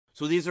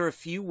So these are a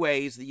few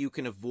ways that you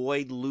can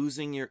avoid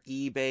losing your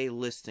eBay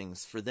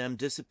listings, for them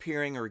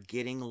disappearing or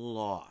getting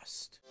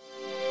lost.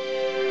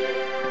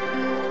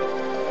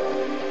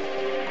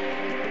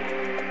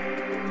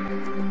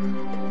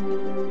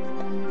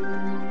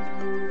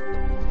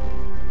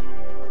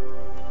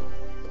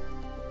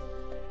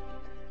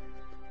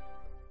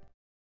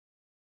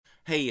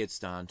 Hey, it's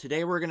Don.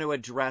 Today we're going to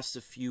address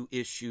a few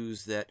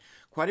issues that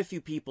quite a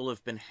few people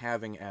have been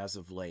having as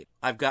of late.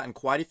 I've gotten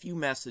quite a few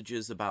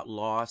messages about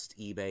lost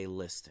eBay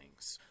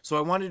listings. So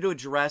I wanted to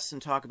address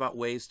and talk about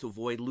ways to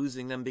avoid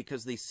losing them,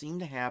 because they seem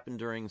to happen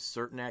during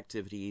certain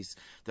activities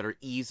that are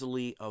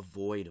easily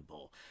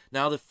avoidable.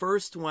 Now, the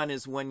first one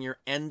is when you're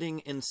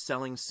ending and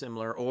selling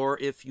similar, or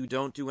if you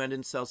don't do end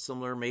and sell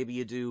similar, maybe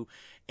you do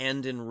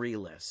end and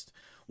relist.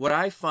 What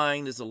I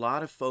find is a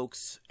lot of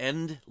folks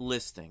end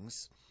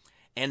listings,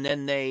 and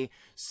then they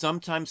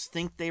sometimes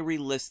think they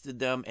relisted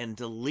them and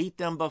delete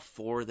them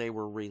before they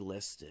were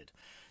relisted.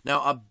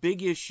 Now, a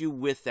big issue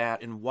with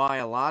that, and why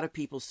a lot of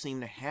people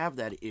seem to have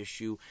that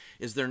issue,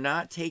 is they're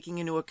not taking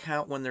into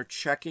account when they're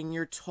checking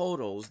your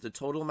totals, the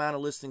total amount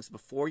of listings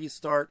before you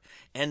start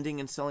ending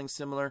and selling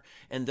similar,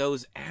 and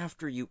those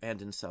after you end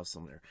and sell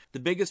similar. The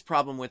biggest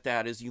problem with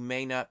that is you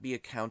may not be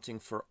accounting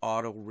for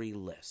auto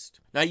relist.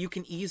 Now, you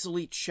can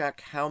easily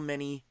check how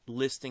many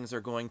listings are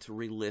going to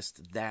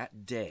relist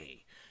that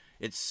day.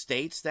 It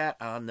states that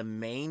on the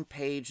main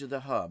page of the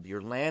hub,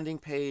 your landing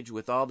page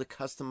with all the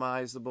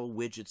customizable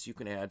widgets you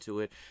can add to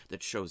it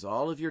that shows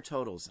all of your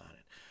totals on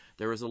it.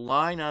 There is a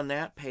line on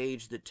that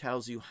page that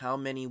tells you how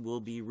many will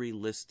be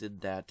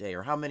relisted that day,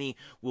 or how many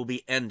will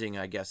be ending,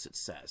 I guess it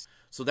says.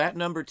 So that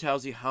number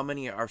tells you how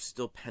many are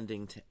still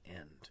pending to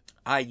end.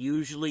 I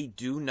usually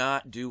do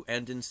not do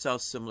end and sell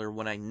similar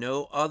when I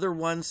know other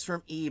ones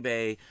from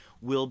eBay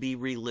will be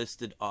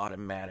relisted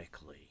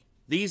automatically.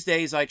 These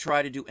days, I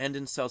try to do end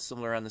and sell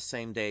similar on the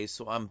same day,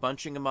 so I'm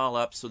bunching them all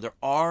up so there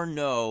are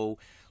no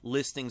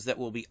listings that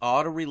will be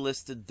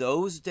auto-relisted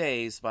those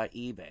days by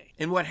eBay.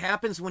 And what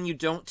happens when you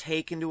don't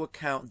take into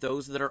account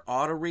those that are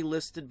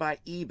auto-relisted by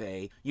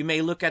eBay, you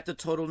may look at the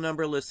total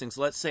number of listings.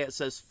 Let's say it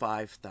says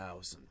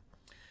 5,000.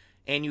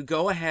 And you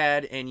go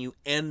ahead and you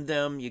end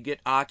them, you get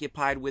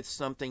occupied with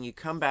something, you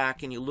come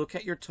back and you look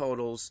at your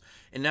totals,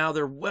 and now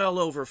they're well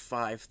over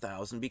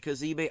 5,000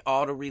 because eBay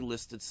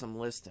auto-relisted some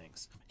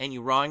listings. And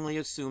you wrongly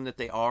assume that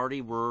they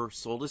already were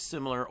sold as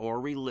similar or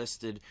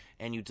relisted,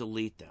 and you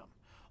delete them.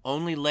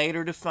 Only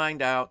later to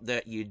find out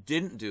that you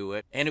didn't do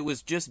it, and it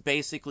was just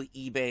basically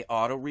eBay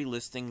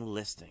auto-relisting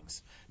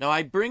listings. Now,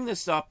 I bring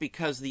this up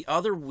because the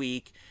other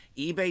week,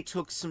 eBay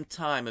took some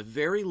time, a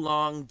very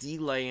long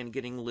delay in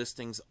getting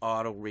listings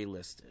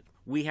auto-relisted.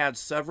 We had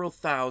several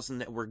thousand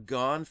that were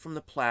gone from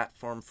the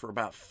platform for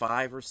about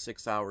 5 or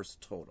 6 hours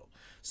total.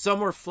 Some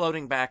were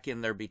floating back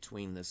in there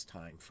between this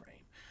time frame.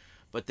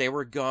 But they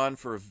were gone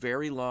for a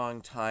very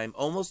long time,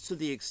 almost to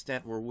the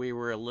extent where we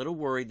were a little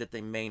worried that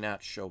they may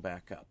not show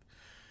back up.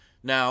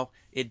 Now,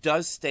 it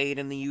does state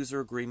in the user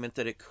agreement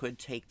that it could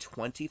take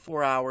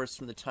 24 hours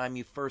from the time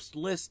you first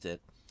list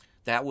it.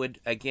 That would,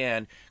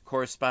 again,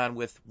 correspond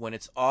with when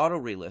it's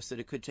auto-relisted.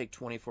 It could take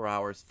 24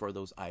 hours for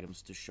those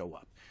items to show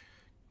up.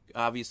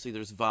 Obviously,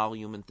 there's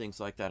volume and things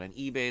like that on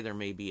eBay. There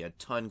may be a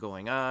ton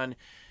going on.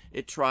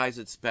 It tries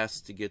its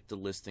best to get the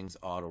listings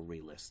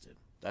auto-relisted.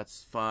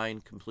 That's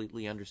fine,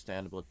 completely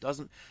understandable. It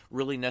doesn't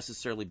really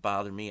necessarily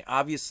bother me.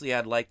 Obviously,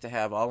 I'd like to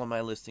have all of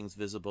my listings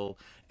visible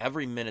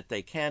every minute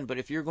they can, but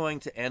if you're going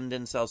to end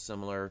and sell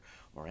similar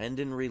or end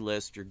and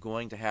relist, you're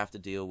going to have to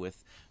deal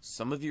with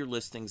some of your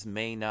listings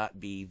may not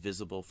be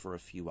visible for a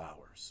few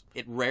hours.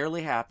 It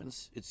rarely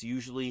happens. It's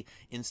usually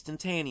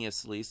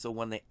instantaneously, so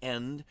when they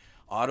end,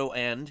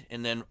 auto-end,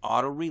 and then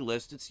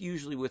auto-relist, it's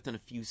usually within a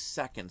few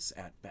seconds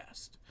at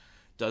best.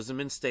 Does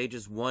them in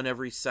stages, one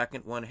every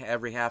second, one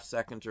every half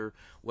second, or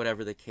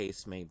whatever the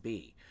case may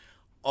be.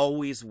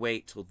 Always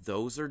wait till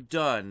those are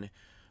done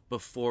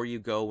before you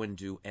go and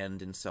do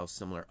end and sell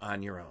similar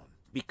on your own.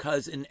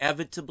 Because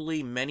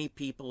inevitably many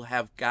people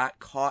have got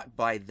caught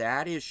by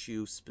that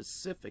issue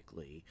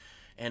specifically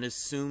and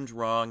assumed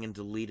wrong and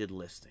deleted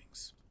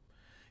listings.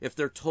 If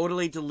they're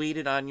totally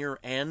deleted on your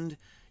end,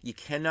 you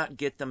cannot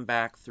get them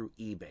back through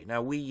eBay.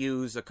 Now, we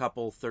use a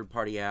couple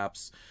third-party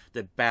apps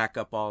that back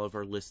up all of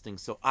our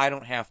listings, so I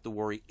don't have to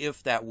worry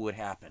if that would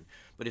happen.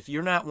 But if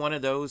you're not one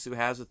of those who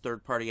has a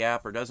third-party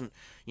app or doesn't,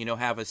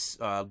 have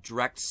a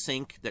direct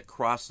sync that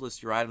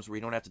cross-lists your items where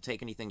you don't have to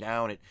take anything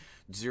down, it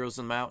zeroes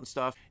them out and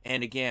stuff.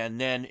 And again,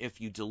 then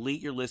if you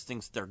delete your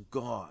listings, they're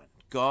gone.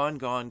 Gone,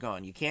 gone,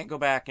 gone. You can't go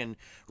back and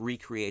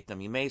recreate them.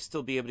 You may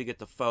still be able to get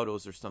the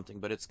photos or something,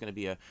 but it's going to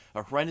be a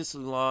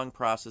horrendously long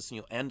process, and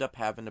you'll end up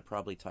having to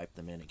probably type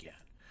them in again.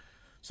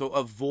 So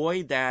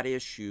avoid that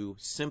issue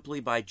simply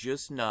by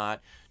just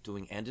not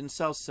doing end and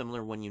sell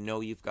similar when you know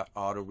you've got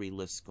auto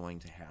relists going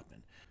to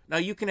happen. Now,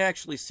 you can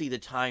actually see the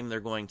time they're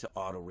going to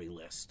auto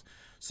relist.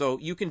 So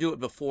you can do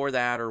it before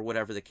that or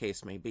whatever the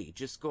case may be.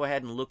 Just go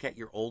ahead and look at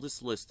your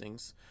oldest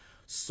listings,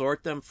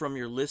 sort them from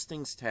your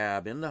listings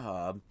tab in the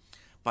hub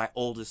by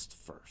oldest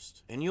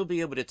first, and you'll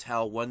be able to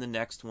tell when the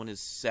next one is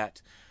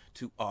set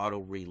to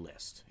auto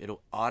relist.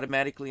 It'll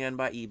automatically end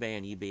by eBay,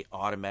 and eBay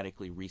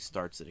automatically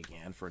restarts it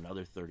again for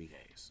another 30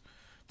 days.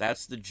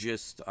 That's the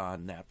gist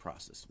on that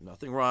process.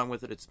 Nothing wrong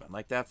with it. It's been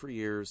like that for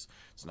years.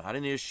 It's not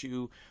an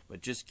issue,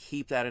 but just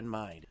keep that in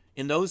mind.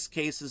 In those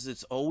cases,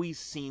 it always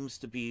seems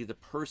to be the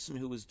person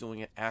who was doing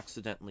it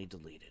accidentally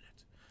deleted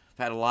it.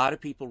 I've had a lot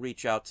of people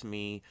reach out to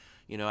me,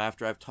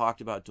 after I've talked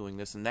about doing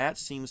this, and that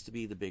seems to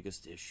be the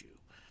biggest issue.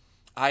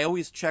 I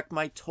always check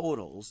my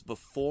totals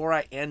before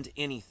I end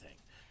anything.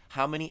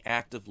 How many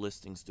active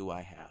listings do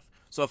I have?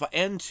 So if I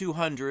end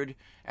 200,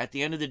 at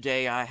the end of the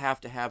day, I have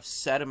to have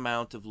set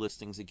amount of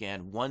listings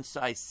again once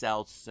I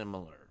sell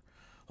similar.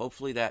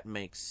 Hopefully that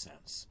makes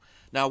sense.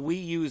 Now, we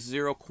use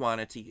zero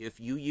quantity. If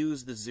you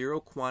use the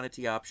zero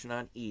quantity option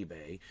on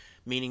eBay,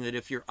 meaning that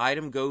if your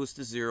item goes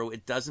to zero,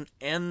 it doesn't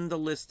end the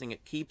listing.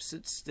 It keeps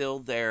it still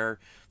there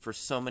for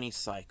so many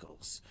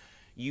cycles.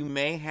 You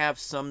may have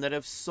some that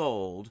have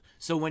sold,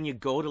 so when you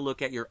go to look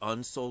at your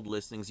unsold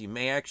listings, you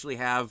may actually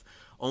have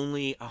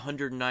only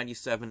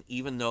 197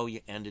 even though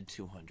you ended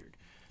 200.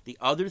 The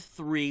other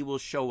 3 will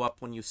show up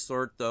when you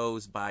sort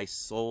those by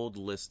sold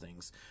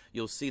listings.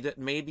 You'll see that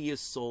maybe you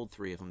sold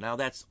 3 of them. Now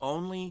that's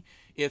only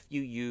if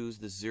you use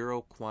the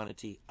zero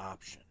quantity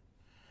option.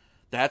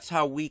 That's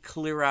how we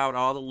clear out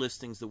all the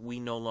listings that we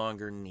no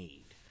longer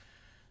need.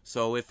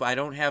 So if I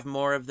don't have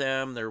more of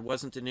them, there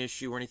wasn't an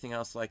issue or anything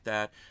else like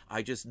that,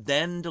 I just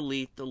then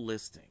delete the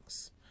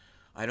listings.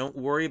 I don't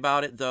worry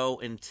about it, though,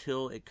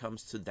 until it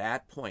comes to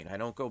that point. I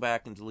don't go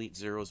back and delete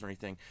zeros or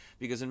anything,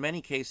 because in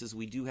many cases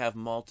we do have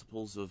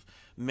multiples of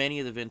many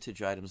of the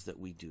vintage items that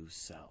we do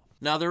sell.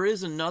 Now, there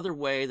is another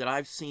way that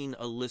I've seen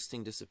a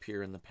listing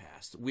disappear in the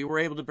past. We were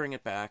able to bring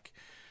it back.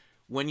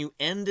 When you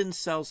end and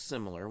sell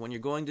similar, when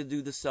you're going to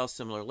do the sell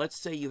similar, let's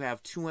say you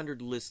have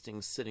 200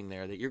 listings sitting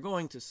there that you're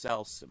going to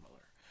sell similar.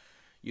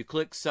 You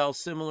click sell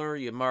similar,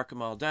 you mark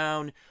them all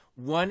down.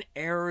 One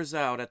errors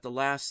out at the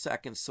last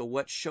second, so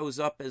what shows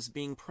up as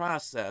being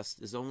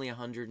processed is only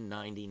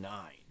 199.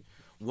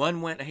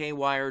 One went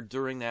haywire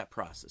during that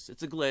process.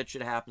 It's a glitch.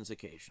 It happens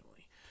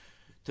occasionally.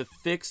 To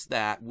fix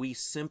that, we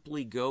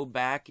simply go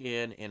back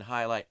in and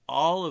highlight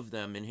all of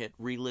them and hit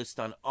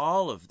relist on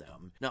all of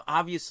them. Now,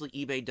 obviously,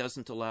 eBay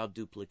doesn't allow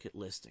duplicate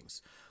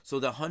listings. So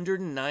the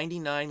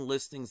 199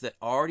 listings that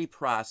already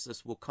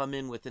processed will come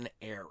in with an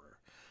error.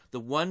 The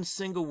one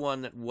single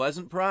one that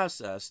wasn't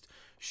processed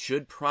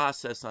should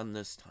process on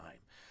this time.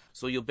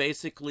 So you'll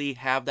basically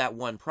have that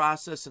one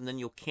process, and then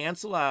you'll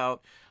cancel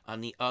out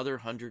on the other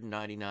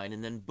 199,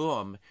 and then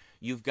boom,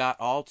 you've got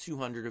all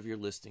 200 of your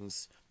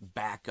listings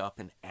back up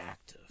and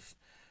active.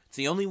 It's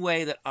the only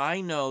way that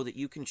I know that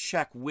you can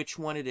check which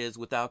one it is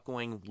without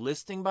going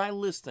listing by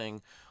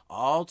listing,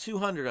 all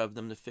 200 of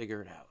them, to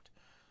figure it out.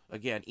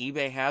 Again,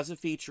 eBay has a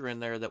feature in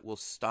there that will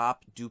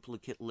stop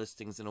duplicate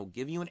listings, and it'll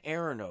give you an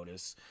error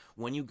notice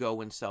when you go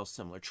and sell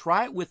similar.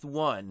 Try it with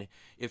one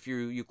if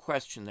you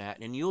question that,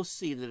 and you'll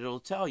see that it'll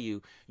tell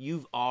you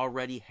you've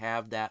already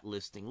have that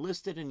listing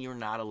listed and you're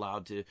not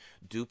allowed to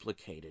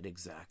duplicate it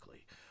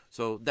exactly.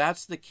 So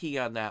that's the key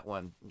on that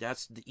one.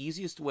 That's the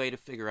easiest way to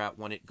figure out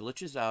when it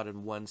glitches out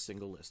in one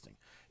single listing.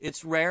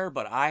 It's rare,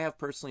 but I have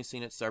personally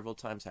seen it several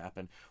times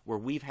happen where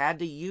we've had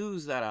to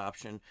use that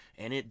option,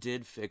 and it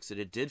did fix it.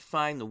 It did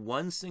find the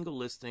one single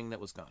listing that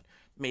was gone.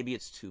 Maybe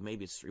it's 2,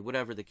 maybe it's 3,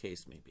 whatever the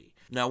case may be.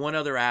 Now, one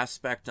other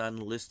aspect on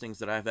listings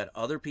that I've had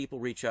other people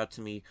reach out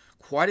to me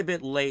quite a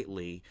bit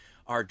lately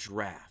are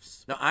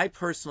drafts. Now, I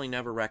personally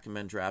never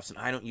recommend drafts, and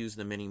I don't use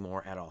them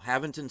anymore at all.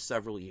 Haven't in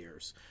several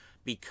years,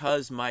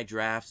 because my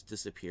drafts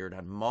disappeared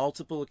on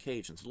multiple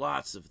occasions,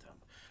 lots of them.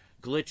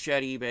 Glitch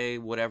at eBay,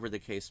 whatever the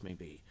case may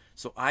be.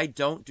 So I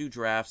don't do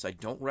drafts. I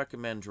don't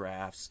recommend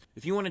drafts.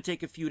 If you want to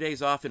take a few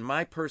days off, in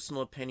my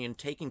personal opinion,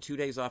 taking 2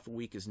 days off a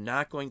week is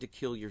not going to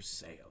kill your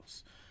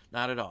sales.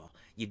 Not at all.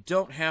 You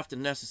don't have to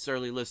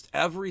necessarily list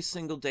every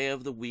single day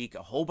of the week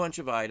a whole bunch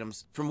of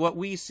items. From what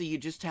we see, you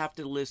just have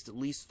to list at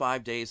least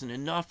 5 days, and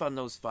enough on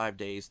those 5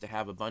 days to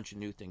have a bunch of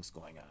new things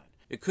going on.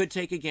 It could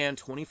take, again,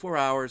 24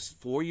 hours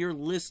for your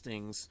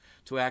listings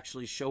to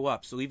actually show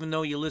up. So even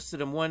though you listed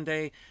them one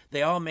day,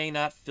 they all may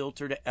not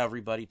filter to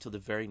everybody till the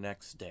very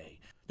next day.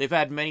 They've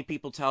had many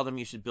people tell them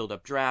you should build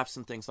up drafts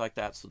and things like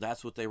that, so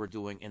that's what they were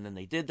doing, and then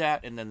they did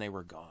that, and then they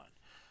were gone.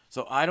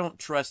 So I don't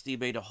trust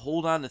eBay to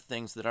hold on to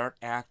things that aren't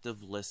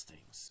active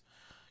listings.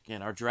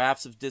 Again, our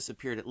drafts have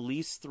disappeared at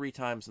least 3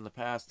 times in the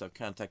past. I've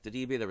contacted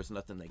eBay. There was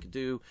nothing they could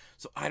do,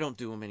 so I don't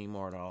do them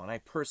anymore at all, and I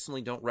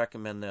personally don't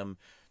recommend them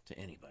to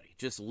anybody.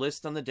 Just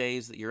list on the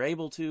days that you're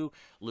able to.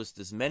 List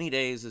as many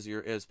days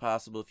as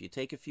possible. If you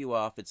take a few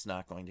off, it's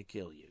not going to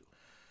kill you.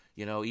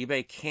 You know,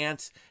 eBay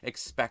can't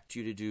expect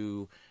you to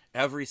do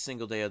every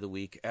single day of the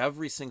week,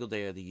 every single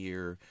day of the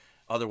year.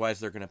 Otherwise,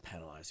 they're going to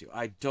penalize you.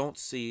 I don't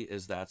see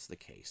as that's the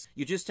case.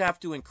 You just have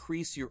to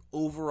increase your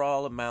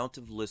overall amount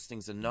of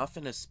listings enough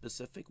in a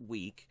specific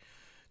week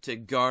to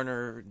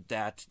garner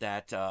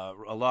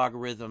a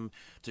logarithm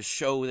to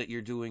show that you're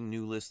doing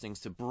new listings,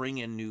 to bring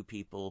in new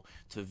people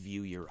to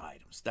view your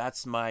items.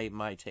 That's my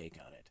take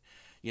on it.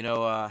 you know,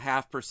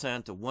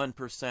 0.5% to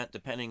 1%,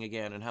 depending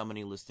again on how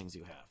many listings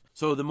you have.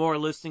 So the more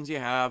listings you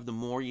have, the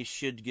more you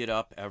should get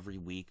up every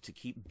week to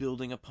keep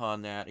building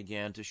upon that,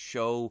 again, to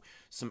show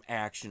some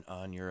action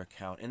on your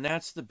account. And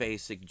that's the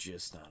basic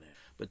gist on it.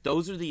 But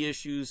those are the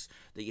issues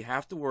that you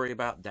have to worry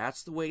about.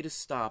 That's the way to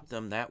stop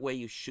them. That way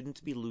you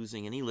shouldn't be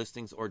losing any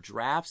listings or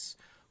drafts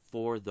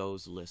for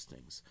those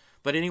listings.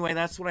 But anyway,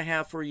 that's what I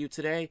have for you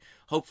today.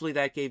 Hopefully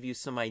that gave you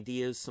some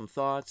ideas, some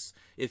thoughts.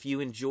 If you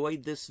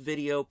enjoyed this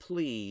video,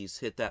 please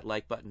hit that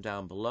like button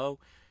down below.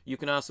 You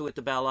can also hit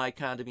the bell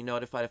icon to be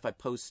notified if I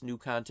post new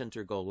content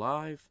or go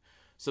live.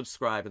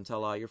 Subscribe and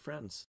tell all your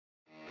friends.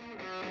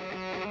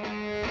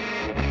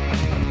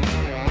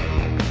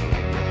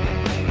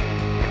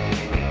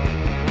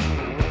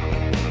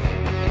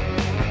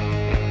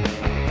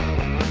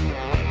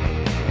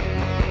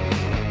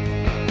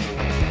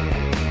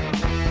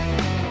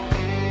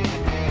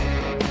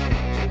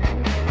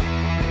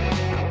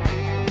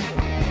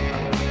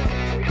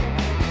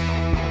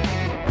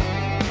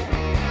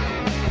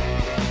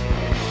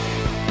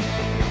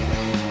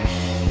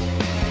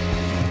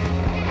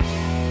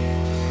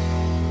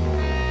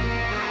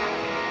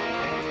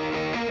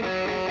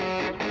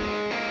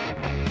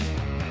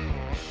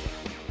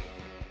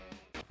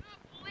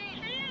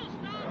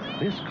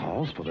 This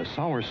calls for the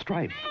sour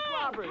stripe.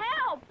 Help!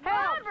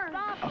 Help!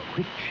 A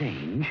quick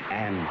change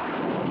and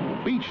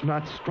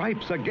beechnut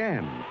stripes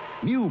again.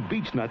 New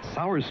beechnut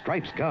sour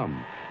stripes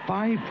gum.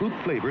 5 fruit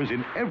flavors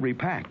in every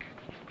pack.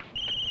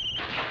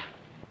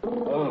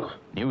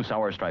 New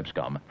Sour Stripes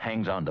gum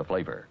hangs on to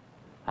flavor.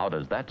 How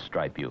does that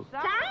stripe you?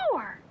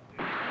 Sour!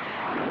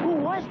 Who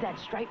was that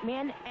striped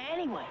man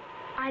anyway?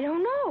 I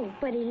don't know,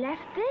 but he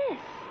left this.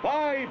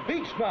 Buy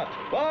beechnut.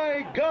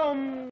 Buy gum.